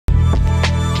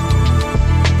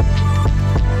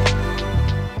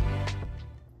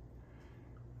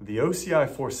The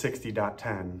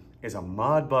OCI460.10 is a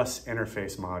Modbus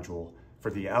interface module for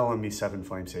the LME7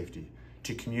 flame safety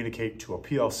to communicate to a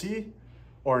PLC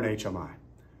or an HMI.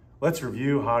 Let's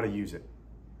review how to use it.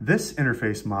 This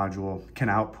interface module can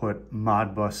output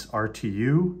Modbus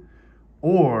RTU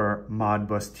or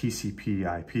Modbus TCP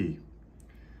IP.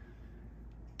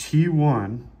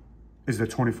 T1 is the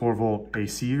 24 volt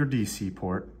AC or DC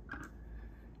port.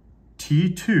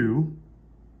 T2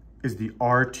 is the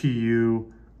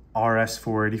RTU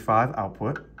RS485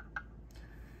 output.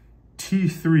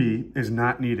 T3 is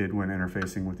not needed when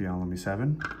interfacing with the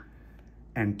LME7.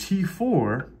 And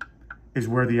T4 is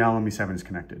where the LME7 is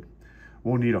connected.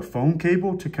 We'll need a phone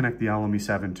cable to connect the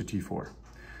LME7 to T4.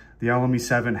 The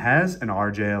LME7 has an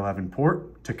RJ11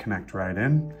 port to connect right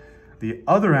in. The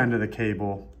other end of the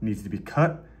cable needs to be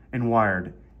cut and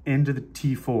wired into the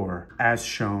T4 as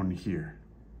shown here.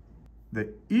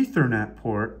 The Ethernet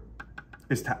port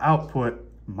is to output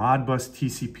Modbus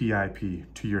TCP IP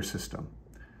to your system.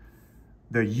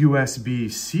 The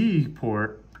USB-C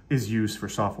port is used for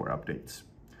software updates.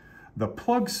 The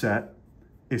plug set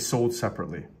is sold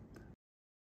separately.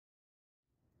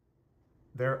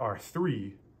 There are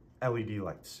 3 LED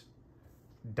lights.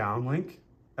 Downlink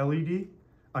LED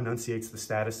enunciates the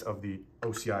status of the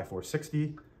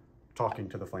OCI460, talking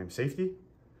to the flame safety.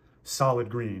 Solid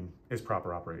green is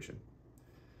proper operation.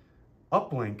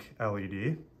 Uplink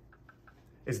LED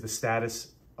is the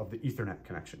status of the Ethernet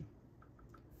connection.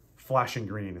 Flashing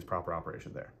green is proper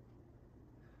operation there.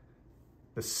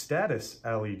 The status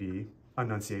LED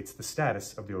enunciates the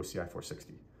status of the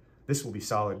OCI460. This will be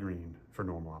solid green for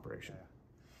normal operation.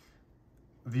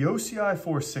 The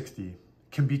OCI460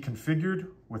 can be configured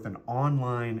with an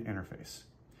online interface.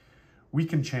 We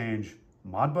can change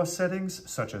Modbus settings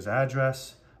such as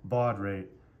address, baud rate,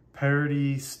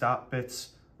 parity, stop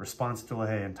bits, response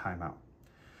delay, and timeout.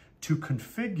 To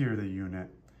configure the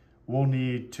unit, we'll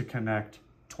need to connect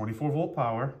 24 volt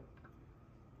power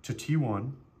to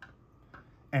T1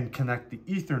 and connect the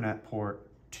Ethernet port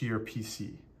to your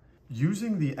PC.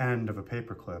 Using the end of a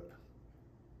paperclip,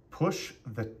 push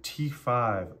the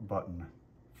T5 button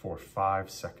for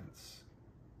 5 seconds.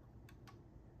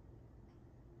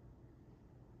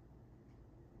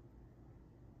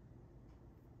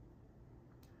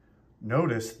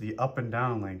 Notice the up and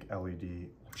down link LED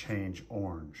will change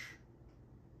orange.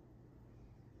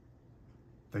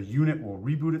 The unit will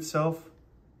reboot itself,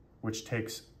 which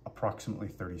takes approximately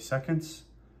 30 seconds.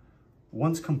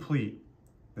 Once complete,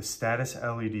 the status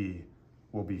LED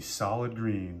will be solid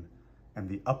green and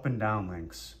the up and down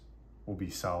links will be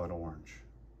solid orange.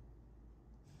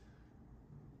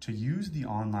 To use the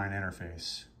online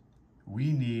interface,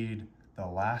 we need the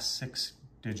last 6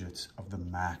 digits of the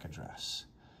MAC address.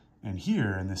 And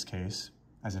here, in this case,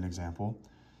 as an example,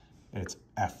 it's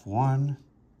F1,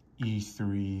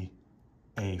 E3,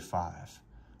 A5.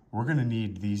 We're gonna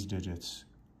need these digits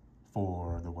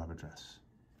for the web address.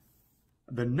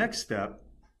 The next step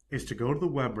is to go to the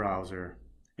web browser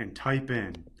and type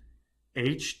in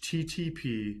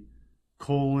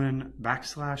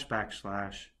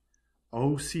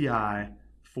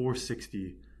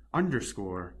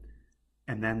http://OCI460_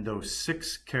 and then those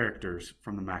 6 characters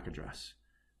from the MAC address,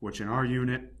 which in our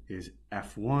unit is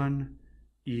F1,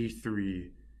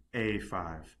 E3,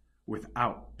 A5,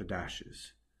 without the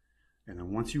dashes. And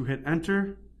then once you hit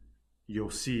enter, you'll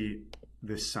see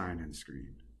this sign-in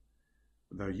screen.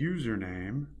 The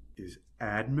username is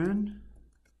admin,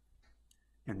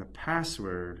 and the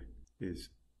password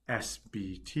is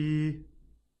SBT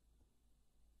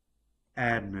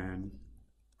admin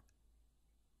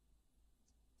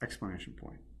exclamation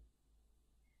point.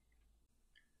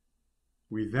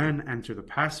 We then enter the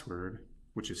password,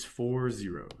 which is 4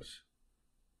 zeros.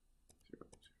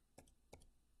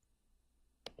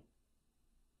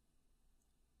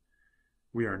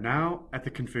 We are now at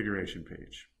the configuration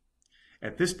page.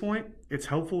 At this point, it's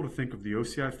helpful to think of the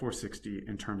OCI460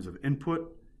 in terms of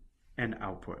input and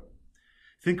output.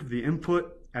 Think of the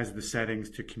input as the settings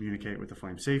to communicate with the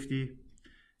flame safety.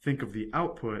 Think of the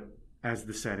output as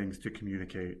the settings to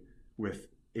communicate with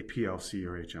a PLC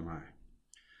or HMI.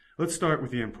 Let's start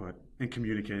with the input and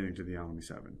communicating to the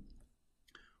LME7.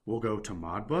 We'll go to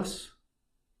Modbus,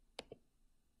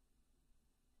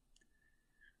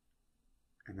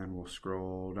 and then we'll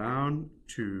scroll down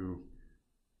to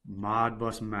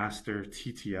Modbus Master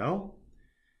TTL.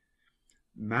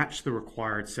 Match the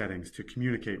required settings to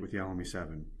communicate with the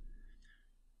LME7.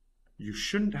 You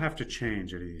shouldn't have to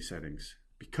change any of these settings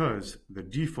because the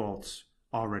defaults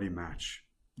already match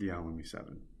the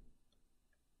LME7.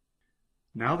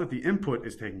 Now that the input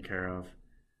is taken care of,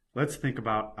 let's think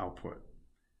about output.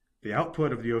 The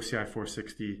output of the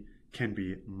OCI460 can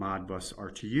be Modbus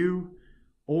RTU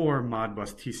or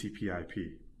Modbus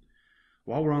TCP/IP.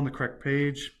 While we're on the correct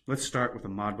page, let's start with a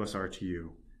Modbus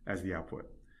RTU as the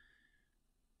output.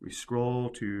 We scroll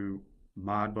to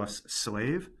Modbus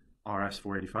slave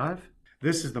RS485.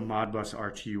 This is the Modbus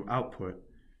RTU output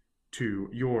to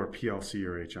your PLC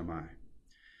or HMI.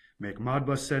 Make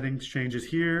Modbus settings changes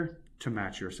here to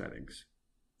match your settings.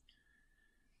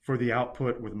 For the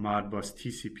output with Modbus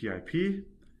TCP/IP,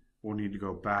 we'll need to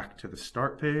go back to the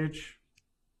start page,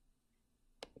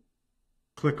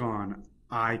 click on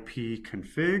IP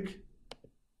config,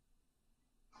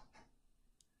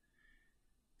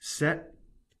 set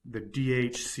the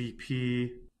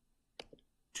DHCP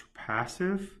to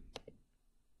passive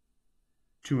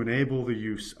to enable the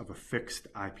use of a fixed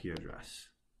IP address.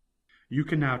 You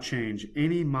can now change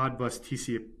any Modbus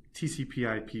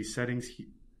TCP/IP settings.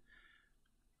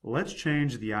 Let's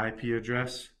change the IP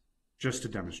address just to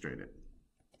demonstrate it.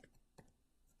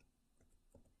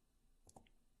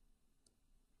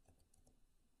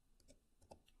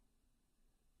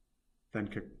 Then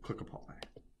click apply.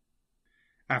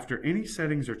 After any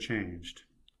settings are changed,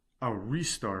 a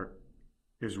restart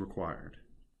is required.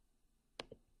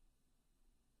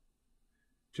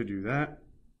 To do that,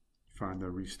 find the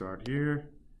restart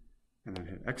here, and then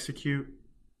hit execute,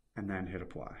 and then hit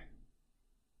apply.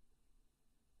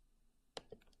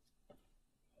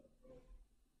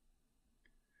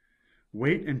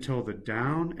 Wait until the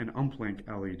down and uplink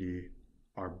LED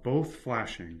are both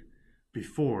flashing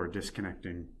before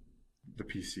disconnecting the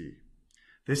PC.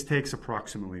 This takes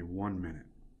approximately 1 minute.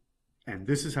 And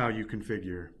this is how you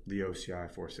configure the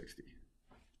OCI460.